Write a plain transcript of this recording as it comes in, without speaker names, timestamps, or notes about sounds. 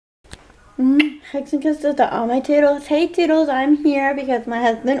Hugs and kisses to all my toodles. Hey toodles, I'm here because my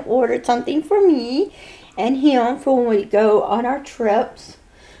husband ordered something for me and him for when we go on our trips.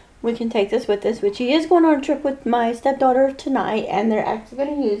 We can take this with us, which he is going on a trip with my stepdaughter tonight, and they're actually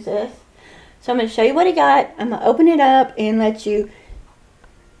going to use this. So I'm going to show you what he got. I'm going to open it up and let you,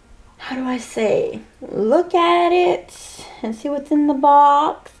 how do I say, look at it and see what's in the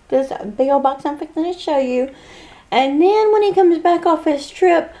box. This big old box I'm fixing to show you. And then when he comes back off his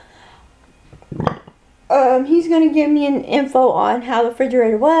trip, he's going to give me an info on how the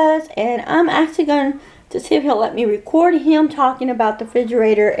refrigerator was, and I'm actually going to see if he'll let me record him talking about the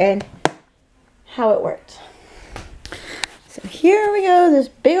refrigerator and how it works. So here we go, this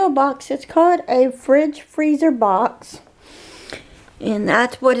big old box. It's called a fridge freezer box, and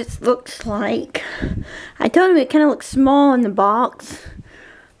that's what it looks like. I told him it kind of looks small in the box,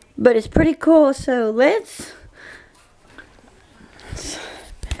 but it's pretty cool. So let's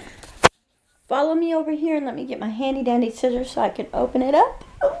follow me over here and let me get my handy dandy scissors so I can open it up.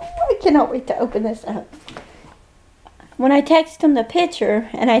 Oh, I cannot wait to open this up. When I text him the picture,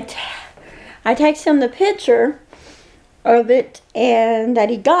 and I text him the picture of it and that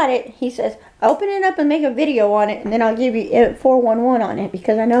he got it, he says, open it up and make a video on it, and then I'll give you 411 on it,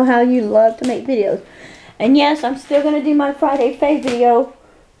 because I know how you love to make videos. And yes, I'm still going to do my Friday Fave video,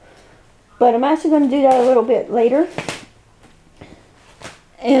 but I'm actually going to do that a little bit later.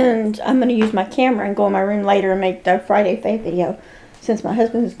 And I'm going to use my camera and go in my room later and make the Friday Fave video. Since my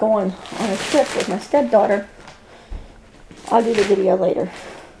husband is going on a trip with my stepdaughter, I'll do the video later.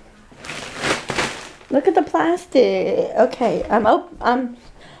 Look at the plastic. Okay, I'm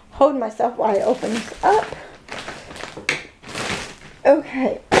holding myself while I open this up.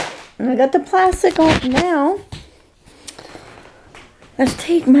 Okay, I got the plastic off now. Let's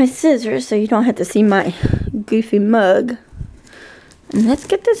take my scissors so you don't have to see my goofy mug. And let's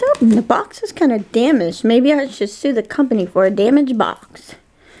get this open. The box is kind of damaged. Maybe I should sue the company for a damaged box.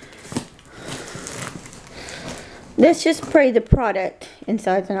 Let's just pray the product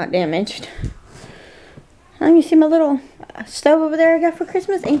inside's not damaged. Let me see my little stove over there I got for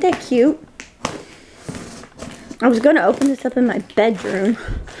Christmas. Ain't that cute? I was going to open this up in my bedroom,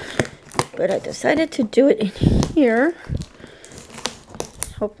 but I decided to do it in here.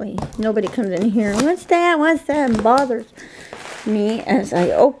 Hopefully nobody comes in here. What's that? What's that? And bothers me as I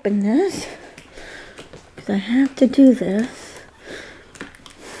open this, because I have to do this.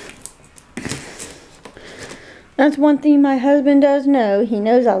 That's one thing my husband does know. He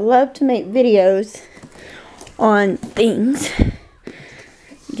knows I love to make videos on things.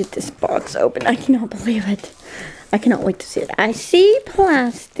 Get this box open. I cannot believe it. I cannot wait to see it. I see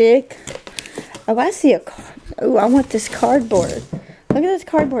plastic. Oh, I see a card. Oh, I want this cardboard. Look at this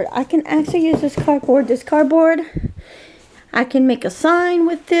cardboard. I can actually use this cardboard. This cardboard, I can make a sign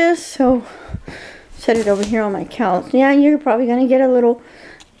with this, so set it over here on my couch. Yeah, you're probably going to get a little,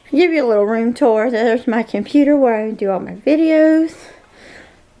 give you a little room tour. There's my computer where I do all my videos.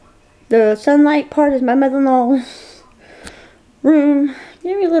 The sunlight part is my mother-in-law's room.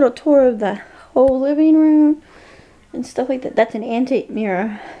 Give you a little tour of the whole living room and stuff like that. That's an antique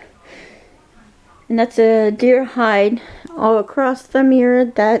mirror. And that's a deer hide all across the mirror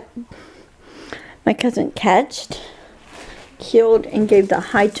that my cousin catched, killed, and gave the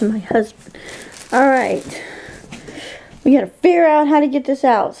hide to my husband. Alright, we gotta figure out how to get this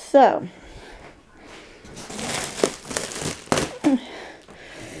out. So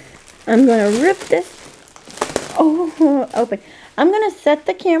I'm gonna rip this open. I'm gonna set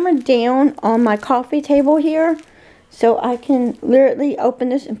the camera down on my coffee table here so I can literally open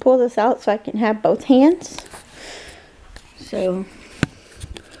this and pull this out so I can have both hands. So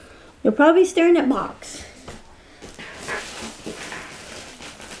you'll probably be staring at box.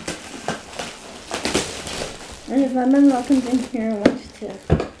 And if my mother-in-law comes in here and wants to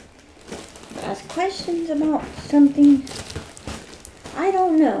ask questions about something, I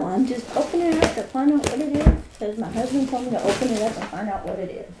don't know. I'm just opening it up to find out what it is, because my husband told me to open it up and find out what it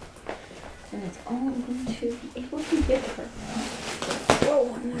is. And it's all I'm going to be able to give her.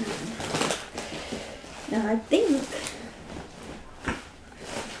 Whoa. Now I think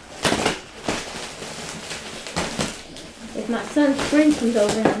if my son's friend comes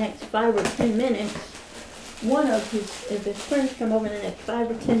over in the next 5 or 10 minutes, if his friends come over in the next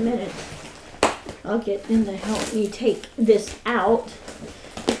 5 or 10 minutes, I'll get them to help me take this out.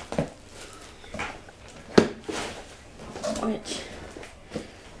 Which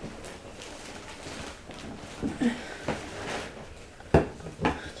I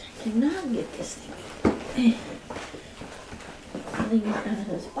cannot get this thing out of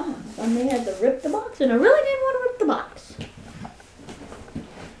this box. I may have to rip the box, and I really didn't want to rip the box.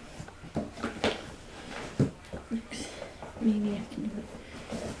 Maybe I can do it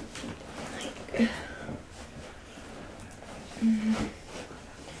like,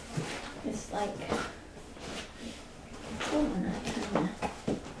 it's like, oh, and I kind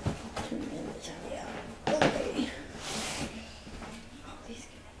of turn it, yeah, okay. All these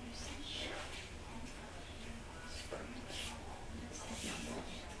usage.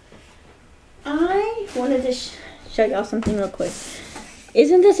 I wanted to show y'all something real quick.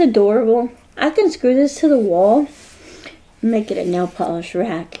 Isn't this adorable? I can screw this to the wall and make it a nail polish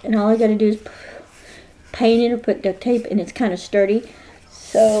rack. And all I gotta do is paint it or put duct tape, and it's kind of sturdy.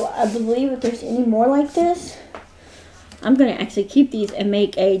 So I believe if there's any more like this, I'm gonna actually keep these and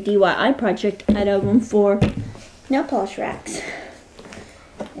make a DIY project out of them for nail polish racks.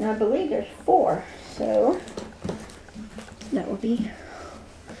 And I believe there's 4. So that will be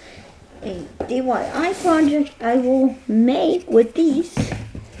a DIY project I will make with these,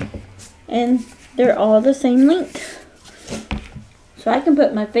 and they're all the same length, so I can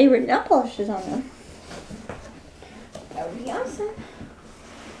put my favorite nail polishes on them. That would be awesome.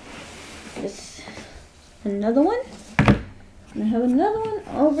 Just another one, and I have another one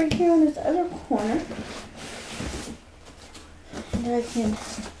over here on this other corner, and I can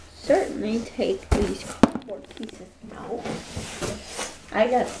certainly take these cardboard pieces out. I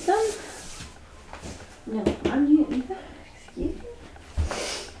got some. No, I'm using. Excuse me.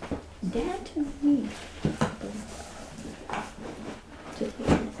 Dad told me to take it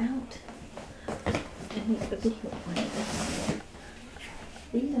out and make a video on it.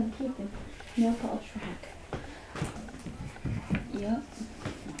 These I'm keeping. Nail polish rack. Yep.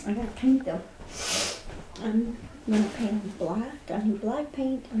 I gotta paint them. I'm gonna paint them black. I need black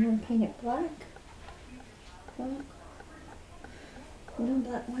paint. I'm gonna paint it black. Black.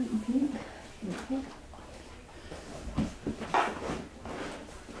 Black, white, and pink.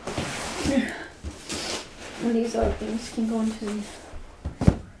 And these other things can go into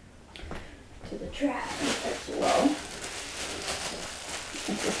the trash as well.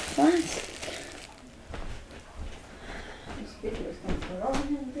 This is plastic. This video is going to be long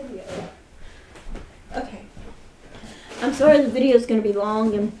in the video. Okay. I'm sorry the video is going to be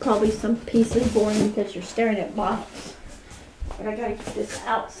long and probably some pieces boring because you're staring at box. But I gotta get this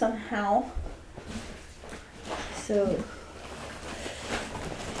out somehow. So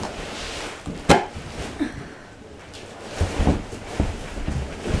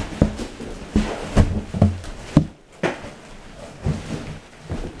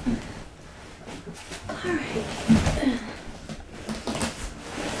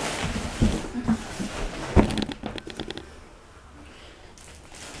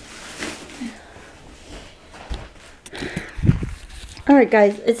alright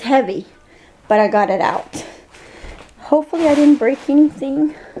guys, it's heavy, but I got it out. Hopefully I didn't break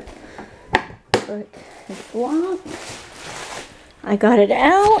anything, but it's locked. I got it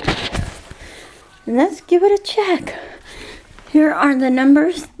out, and let's give it a check. Here are the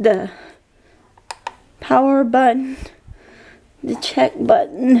numbers, the power button, the check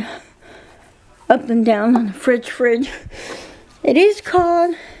button, up and down on the fridge. It is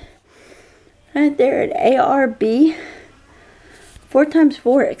called, right there at ARB,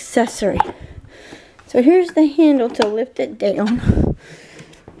 4x4 accessory. So here's the handle to lift it down,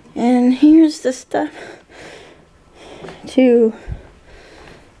 and here's the stuff to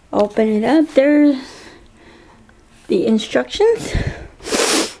open it up. There's the instructions,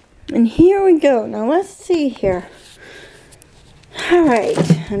 and here we go. Now let's see here.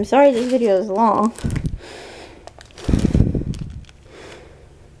 Alright, I'm sorry this video is long.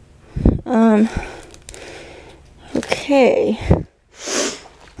 Okay.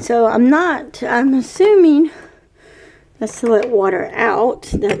 So I'm assuming that's to let water out.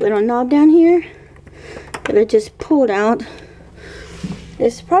 That little knob down here that I just pulled out.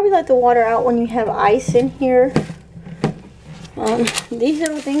 It's probably let the water out when you have ice in here. These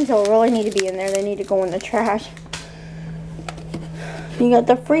little things don't really need to be in there. They need to go in the trash. You got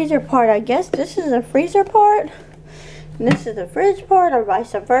the freezer part. I guess this is the freezer part, and this is the fridge part, or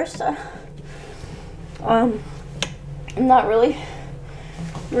vice versa. I'm not really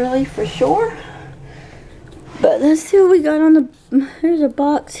for sure, but let's see what we got on the. There's a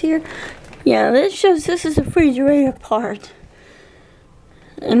box here. Yeah, this shows this is the refrigerator part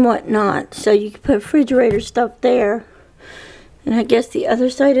and whatnot, so you can put refrigerator stuff there, and I guess the other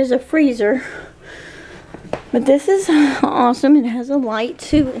side is a freezer. But this is awesome. It has a light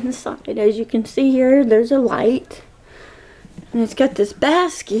too inside. As you can see here, there's a light, and it's got this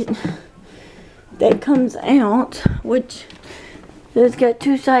basket that comes out, which it's got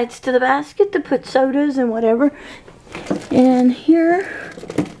 2 sides to the basket to put sodas and whatever. And here,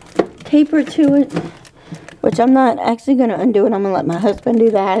 taper to it, which I'm not actually going to undo it. I'm going to let my husband do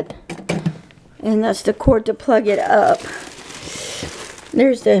that. And that's the cord to plug it up.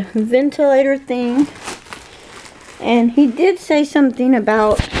 There's the ventilator thing. And he did say something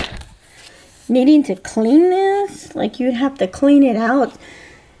about needing to clean this. Like you'd have to clean it out.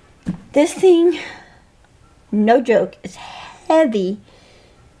 This thing, no joke, is heavy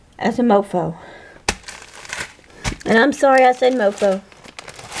as a mofo. And I'm sorry I said mofo.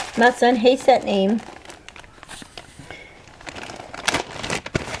 My son hates that name.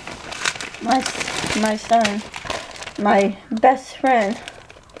 My son, my best friend,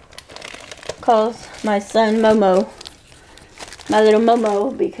 calls my son Momo, my little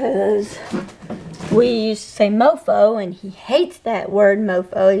Momo, because we used to say mofo, and he hates that word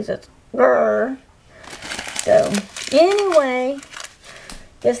mofo. He says, grr. So, anyway,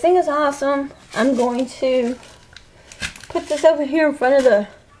 this thing is awesome. I'm going to put this over here in front of the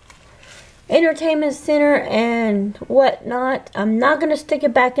entertainment center and whatnot. I'm not going to stick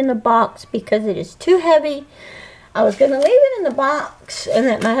it back in the box because it is too heavy. I was going to leave it in the box and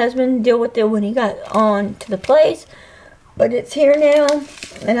let my husband deal with it when he got on to the place. But it's here now,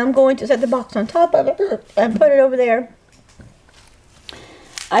 and I'm going to set the box on top of it and put it over there.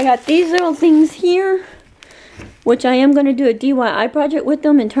 I got these little things here, which I am going to do a DIY project with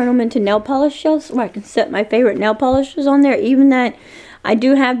them and turn them into nail polish shelves where I can set my favorite nail polishes on there. Even that I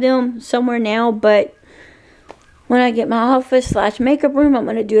do have them somewhere now, but when I get my office / makeup room, I'm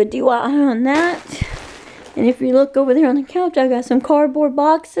going to do a DIY on that. And if you look over there on the couch, I got some cardboard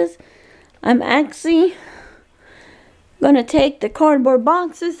boxes. I'm actually going to take the cardboard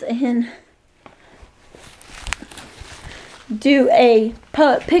boxes and do a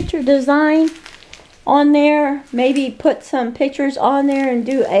picture design on there. Maybe put some pictures on there and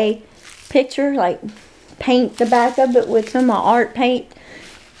do a picture, like paint the back of it with some art paint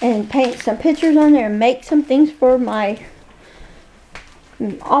and paint some pictures on there and make some things for my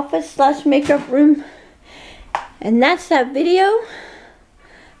office / makeup room. And that's that video.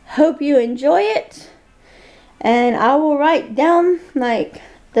 Hope you enjoy it. And I will write down like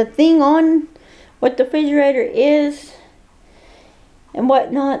the thing on what the refrigerator is and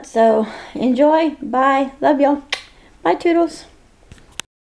whatnot. So enjoy. Bye. Love y'all. Bye, Toodles.